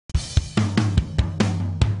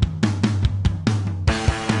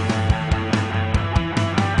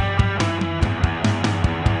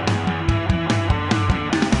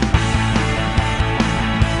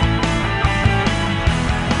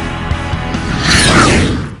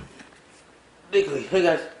Basically, hey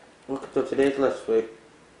guys, welcome to today's Let's Play.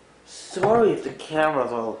 Sorry if the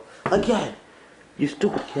camera's all... Again, you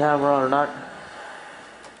stupid camera or not.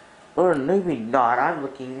 Or maybe not, I'm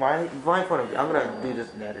looking my point of view. I'm gonna do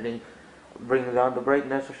this in editing. Bring down the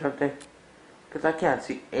brightness or something. Because I can't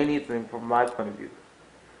see anything from my point of view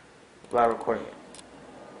while recording it.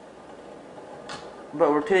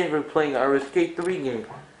 But today we're playing our Escape 3 game.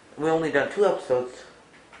 We only done 2 episodes.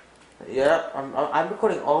 Yeah, I'm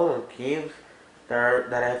recording all the games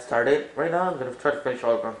that I have started. Right now I'm gonna try to finish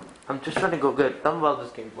all of them. I'm just trying to go good. Tell me about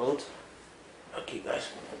this game, folks. Okay, guys.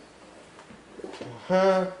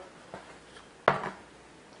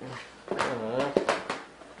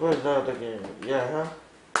 Where's the other game? Yeah,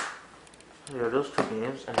 Here are those 2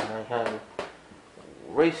 games, and then I have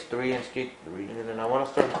Race 3 and Skate 3, and then I want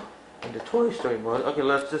to start in the Toy Story mode. Okay,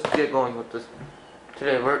 let's just get going with this.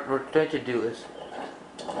 Today, what we're trying to do is...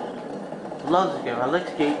 I love this game. I like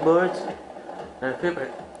skateboards. And my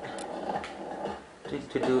favorite thing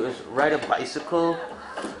to do is ride a bicycle.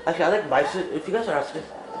 Actually, I like bicycle. If you guys are asking,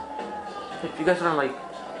 if you guys are like,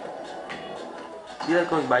 you like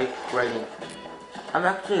going bike riding,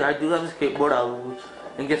 I do have a skateboard.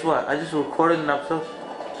 And guess what? I just recorded an episode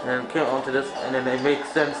and then came onto this, and then it makes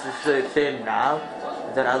sense to say it now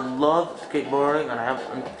that I love skateboarding, and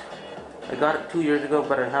I got it 2 years ago,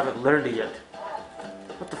 but I haven't learned it yet.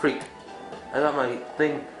 What the freak? I got my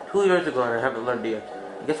thing 2 years ago and I haven't learned it yet.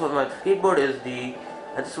 And guess what? My skateboard is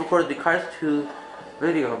I just recorded the Cars 2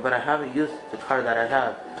 video, but I haven't used the car that I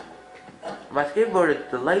have. My skateboard is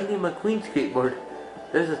the Lightning McQueen skateboard.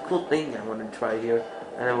 There's a cool thing I want to try here,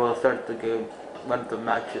 and then we'll start the game, one of the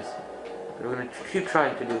matches. And we're going to keep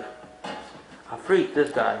trying to do. I freak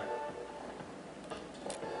this guy.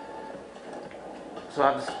 So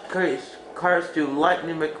I have this Cars 2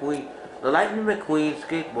 Lightning McQueen. The Lightning McQueen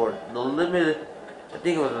skateboard, the limited, I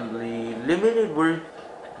think it was the limited where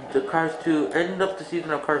the Cars 2 ended up the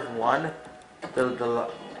season of Cars 1.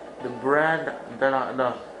 The brand,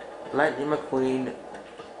 the Lightning McQueen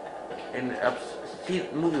in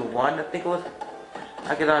movie 1, I think it was.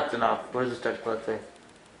 Okay, that's enough. Where's the text? Let's see.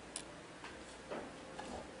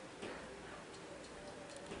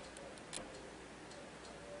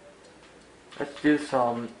 Let's do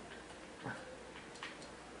some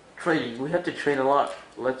training. We have to train a lot.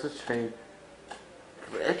 Let's just train.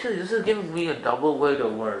 Actually, this is giving me a double way to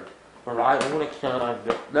learn. Alright, I'm gonna count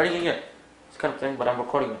learning again. This kind of thing, but I'm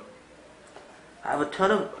recording it. I have a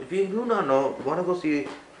ton of. If you do not know, you wanna go see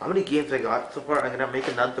how many games I got so far, I'm gonna make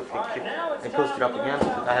another picture and post it up again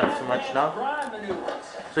because I have so much now.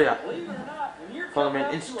 So yeah, follow me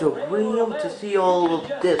on Instagram to see all of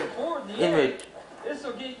this image. This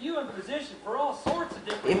will get you in position for all sorts of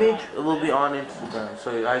different image will be on Instagram.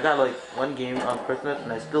 So I got like 1 game on Christmas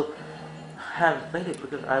and I still haven't played it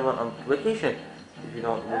because I went on vacation. If you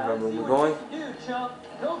don't remember where we're going.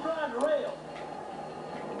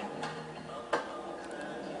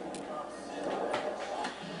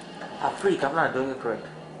 Ah, freak, I'm not doing it correct.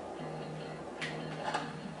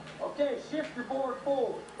 Okay, shift your board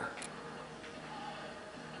forward.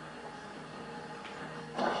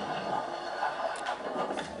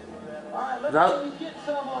 Alright, let's see you get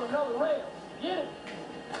some on another rail. Get it.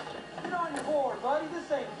 Get on your board, buddy.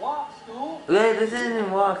 This ain't walk school. Yeah, this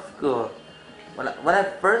isn't walk school. When I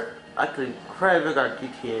first actually probably got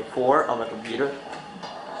GTA 4 on my computer.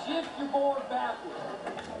 Shift your board backwards.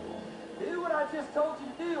 Do what I just told you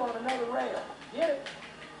to do on another rail. Get it.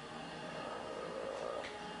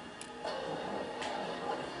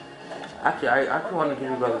 Actually, I actually want to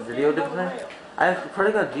give you guys a video different. I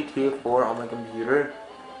probably got GTA 4 on my computer.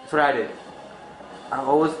 That's what I did. I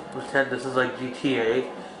always pretend this is like GTA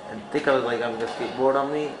and think I was like having a skateboard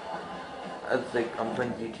on me. I was like I'm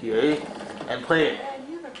playing GTA and play it.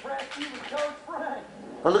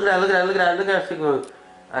 Oh, look at that skateboard.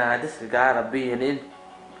 This has gotta be a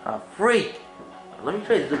freak. Let me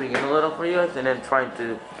try zooming in a little for you guys and then trying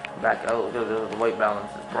to back out because the white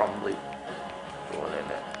balance is probably going in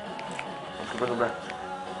there. Okay, bring it back.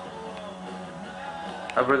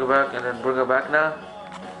 I'll bring it back and then bring it back now.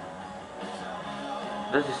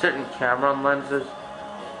 There's a certain camera lenses.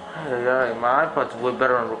 Yeah, my iPod's way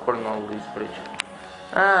better on recording all of these footage.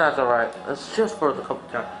 That's alright. That's just for the couple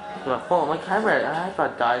times. My phone, my camera, my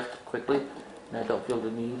iPod dies quickly, and I don't feel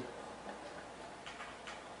the need.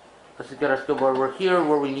 Let's just get our skateboard. We're here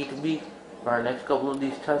where we need to be for our next couple of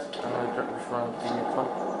these tests. I'm going to run to the next one.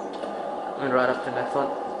 I'm going to right up to the next one.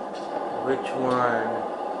 Which one?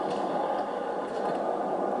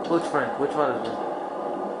 Which one is it?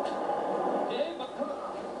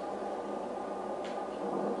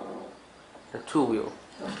 The 2-wheel.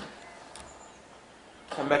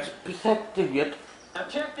 I'm expecting it. Now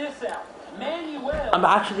check this out. Manuel. I'm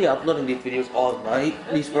actually uploading these videos all night.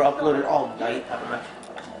 These were uploaded all night.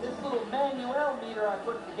 This little Manuel meter I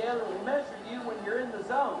put together will measure you when you're in the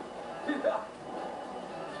zone.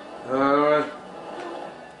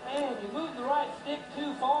 Man, you moved the right stick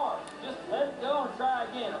too far. Just let it go and try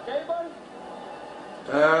again, okay, buddy?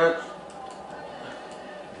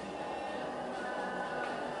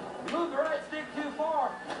 You moved the right stick too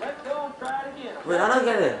far. Let it go and try it again, okay? Wait, I don't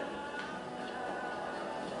get it.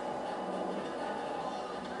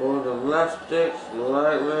 Pull the left stick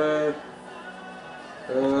slightly.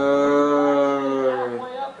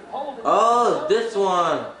 Halfway up and hold it. Oh, this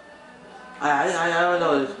one. I don't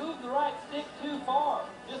know this. You moved the right stick too far.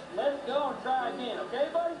 Just let it go and try again, okay,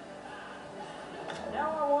 buddy? Now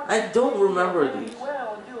I want you I don't remember to these.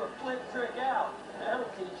 well and do a flip trick out. That'll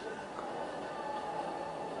teach you.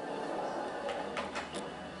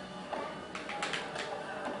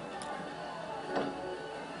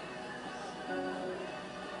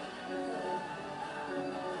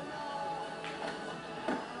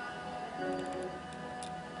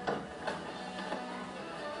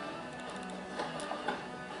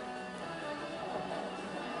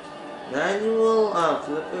 Manual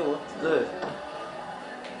flipping, what's this?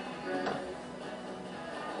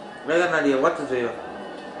 I got an idea, what is it?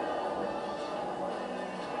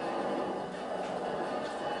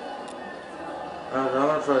 I'm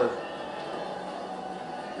gonna try this.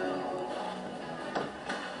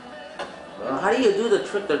 How do you do the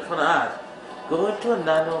trick they're trying to ask? Go into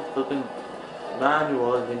a flipping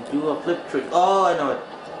manual and then do a flip trick. Oh, I know it.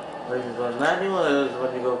 Manual is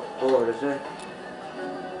when you go forward, is it?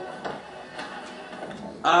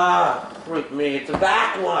 Ah, freak me, it's a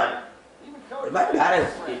back one! Am I bad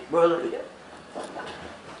at skateboarding?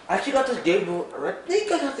 I actually got this game, I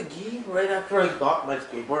think I got the game right after I got my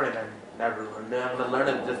skateboard and I never learned it. I'm gonna learn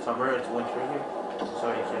it this summer, it's winter here,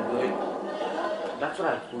 so I can do it. That's what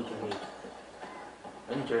I do to me.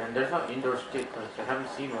 Indoor, and there's not indoor skate parks, I haven't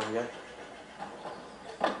seen one yet.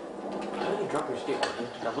 How do you drop your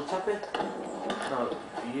skateboard? Double tap it? No,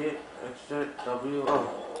 V, extra, W, oh.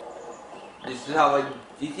 This is how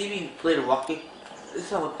you see me play the walkie? This is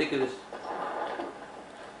how I think of this.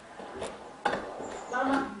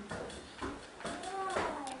 Mama.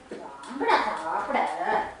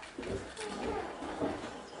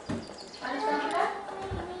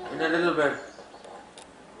 In a little bit.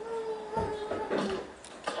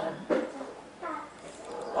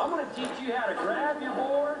 I'm going to teach you how to grab your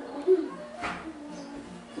board.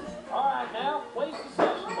 All right, now, place the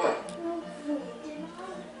session button.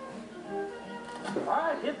 All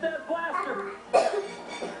right, hit that blaster.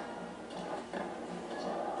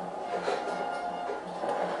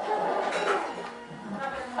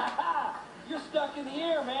 You're stuck in the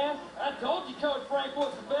air, man. I told you Coach Frank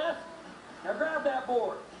was the best. Now grab that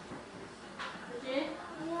board.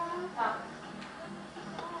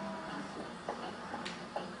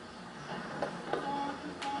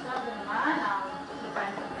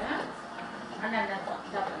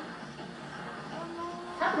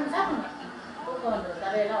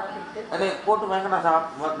 Ano, photo mo yung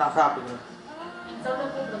nasa niyo.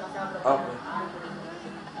 Okay.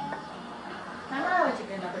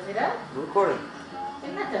 Recording.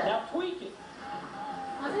 Now tweak it.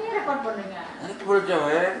 Ano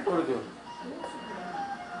photo?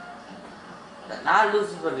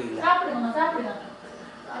 Lose பண்ணிக்கல.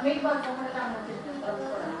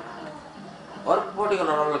 Work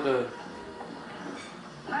போட்டிக்கணும் நம்மளுக்கு.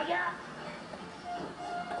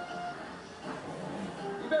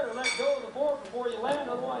 You better let go of the board before you land,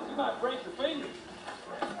 otherwise you might break your fingers.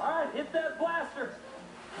 All right, hit that blaster.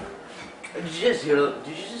 Did you just hear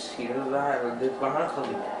that? It's behind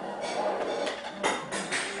something.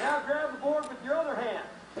 Now grab the board with your other hand.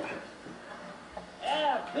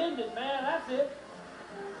 Yeah, bend it, man. That's it.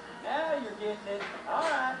 Now you're getting it. All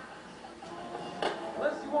right.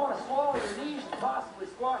 Unless you want to swallow your knees and possibly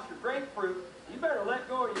squash your grapefruit, you better let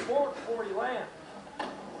go of your board before you land.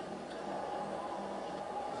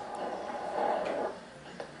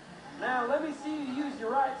 Now let me see you use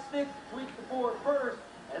your right stick to tweak the board first,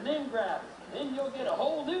 and then grab it. Then you'll get a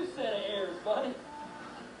whole new set of airs, buddy.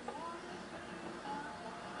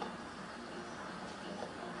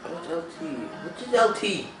 What's LT? What is LT?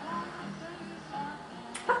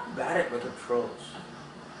 I'm bad at my controls.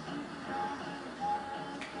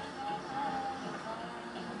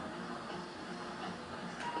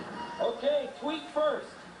 Okay, tweak first.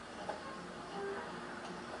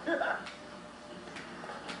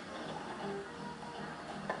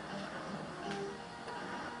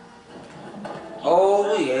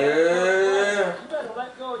 Oh yeah! You better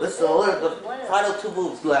let go of This is your all board the before you land. final 2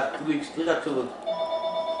 moves left. We got 2 moves.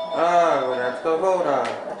 Oh, let's go. Hold on.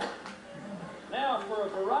 Now, for a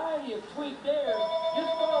variety of tweaked airs,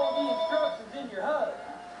 just follow the instructions in your HUD.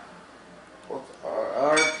 What's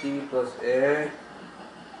RT plus A?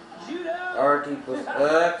 Shoot out. RT plus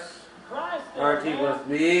X. Christ, RT man. plus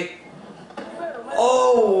B. You better let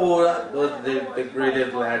Oh, that was the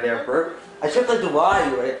greatest land ever. I should have the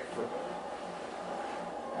Y, right?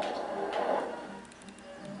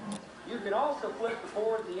 You can also flip the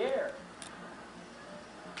board in the air.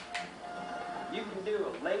 You can do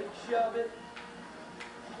a late shove it.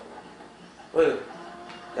 Wait.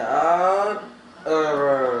 Down.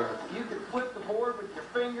 You can flip the board with your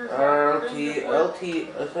fingers. LT,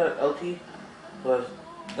 is that LT? Plus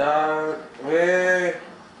down, way,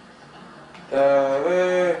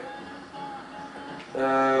 way,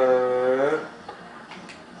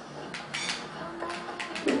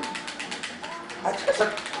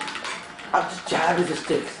 I'm just jabbing the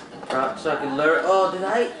sticks. So I can learn. Oh, did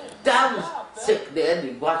I? That was sick, the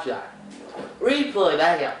ending. Watch that. Replay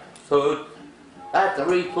that. So, that's a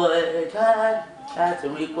replay time. That's a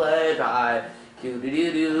replay time. Do do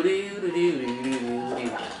do do do do do do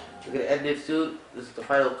do. We're gonna end it soon. This is the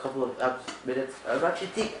final couple of minutes. I'm actually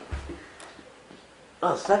thinking.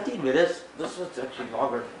 Oh, 17 minutes. This one's actually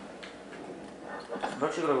longer. I'm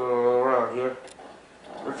actually gonna go around here.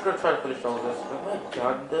 We're just gonna try to finish all this. Am I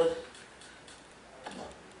done this?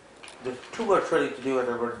 There's 2 more trading to do and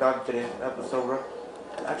then we're done today's episode. We're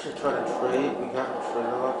actually trying to trade. We haven't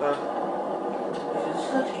traded a lot of time. This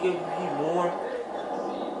is actually giving me more.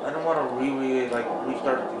 I don't want to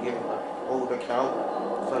restart the game with an old account.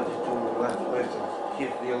 So I just do last place and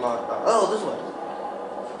keeps me a lot. Oh, this one.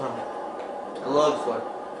 I love this one.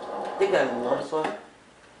 I think I love this one.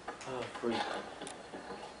 Oh, freak.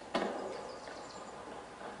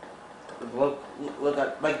 Look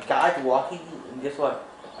at my guy's walking and guess what?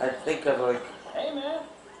 I think of like. Hey, man.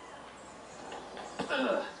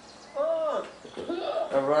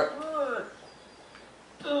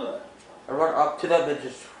 I run up to them and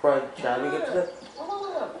just try jabbing into them.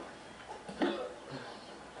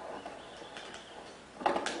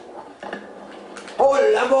 Oh,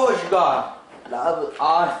 la boshka! That was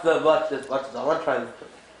awesome. Watch this. I want to try this.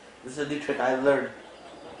 This is a new trick I learned.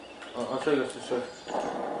 I'll show you this trick.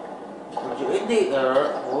 When you're in the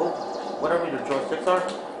air, hold whatever your joysticks are,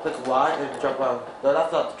 click Y and jump out. No,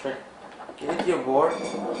 that's not the trick. Get into your board,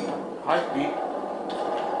 high speed,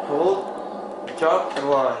 hold, jump, and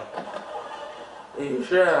Y. And you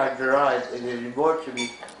should have your eyes, and then your board should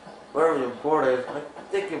be, wherever your board is, I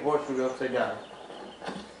think your board should be upside down.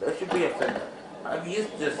 It should be upside down. I've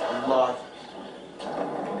used this a lot.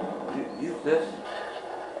 Use this.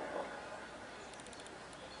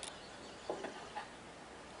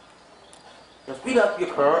 Now speed up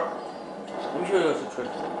your car. Let me show you what's a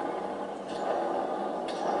trick.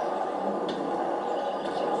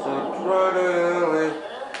 So try to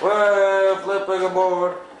well, flipping a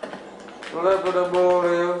board. Flipping a board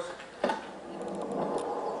is.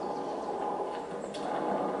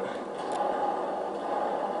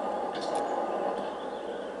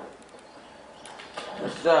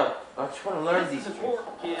 What's up? I just want to learn This these is tricks.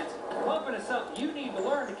 important, kids. Pumping is something you need to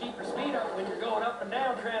learn to keep your speed up when you're going up and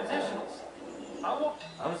down transitionals.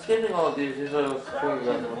 I'm skipping all of these. These are those Crouch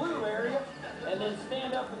tricks. in the blue area, and then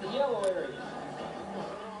stand up in the yellow area.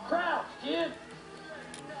 Crouch, kid.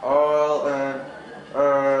 All and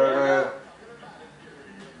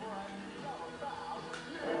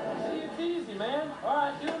See, it's easy, man. All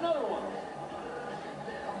right, do another one.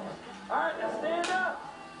 All right, now stand up.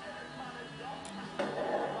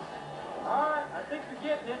 All right, I think you're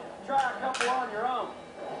getting it. Try a couple on your own.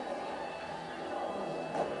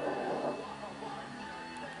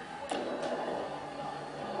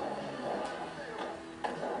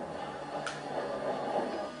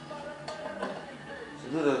 so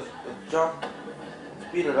do this. Jump.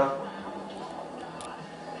 Speed it up.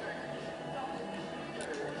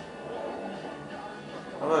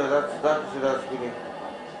 Oh, that's speeding.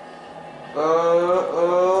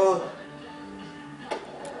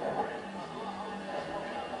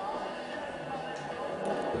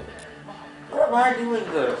 Why am I doing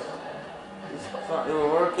this? It's not even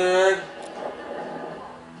working.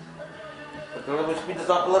 Okay, let me speed this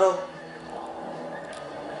up a little.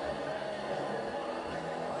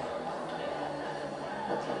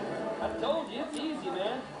 I told you, it's easy,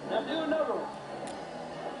 man. Now do another one.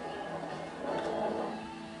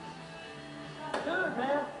 Good,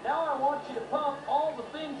 man. Now I want you to pump all the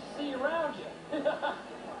things you see around you.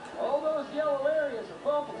 All those yellow areas are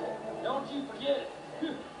pumpable. Don't you forget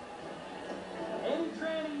it. Any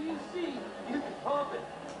tranny you see, you can pump it.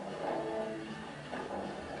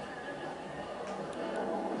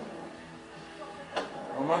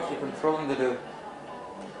 I'm actually controlling the dude.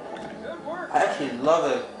 Good work. I actually love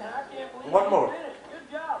it. And I can't believe One you more. finished. Good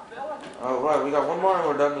job, fella. Alright, we got one more and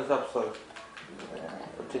we're done this episode.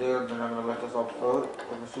 For today, then I'm gonna let this upload.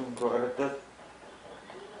 I'm gonna soon go edit this.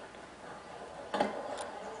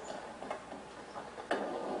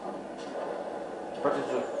 What is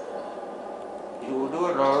it? You will do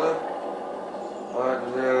it, dolly.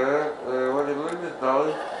 What is this,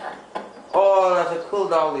 dolly? Oh, that's a cool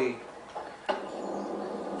dolly.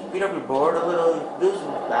 Speed up your board a little. Do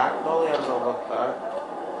some back dolly. I don't know about that.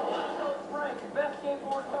 Frank, the best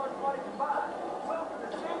skateboard card money can buy. Welcome to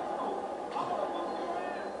skate school. I want to book you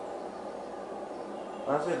in.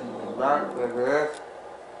 That's it. Back like this.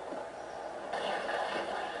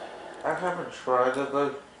 I haven't tried it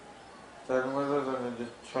like setting with it and then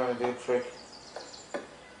just trying to do a trick.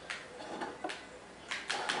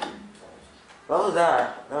 What was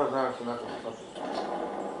that? That was actually nothing.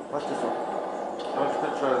 What's this one? I'm just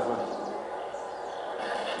gonna try this one.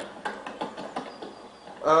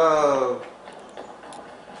 Oh.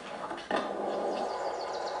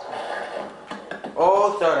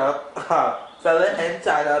 Oh, shut up. Fella, and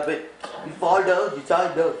sign up it. You fall down, you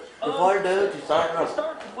sign up. You fall down, you sign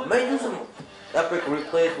up. May do some epic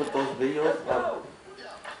replays with those videos.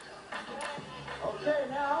 Okay,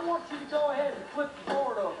 now I want you to go ahead and flip the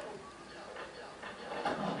board over.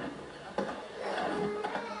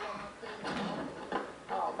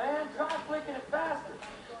 Oh man, try flicking it faster.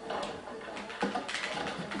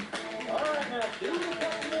 Alright, now do it a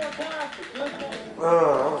couple more times for good measure.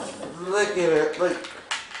 Oh, I was flicking it. Like,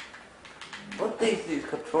 what these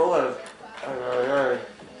controllers? Ay.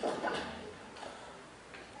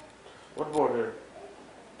 What board here?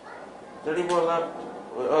 Is there any more left?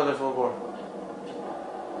 Oh, there's one more.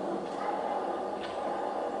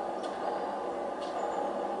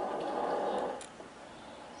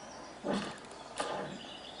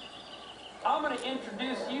 I'm going to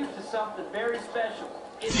introduce you to something very special.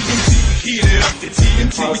 Heat it up, the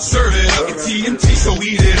TNT, we serve it up, the TNT, so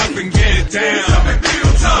eat it up and get it down.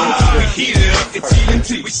 We heat it up, the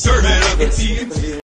TNT, we serve it up, the TNT.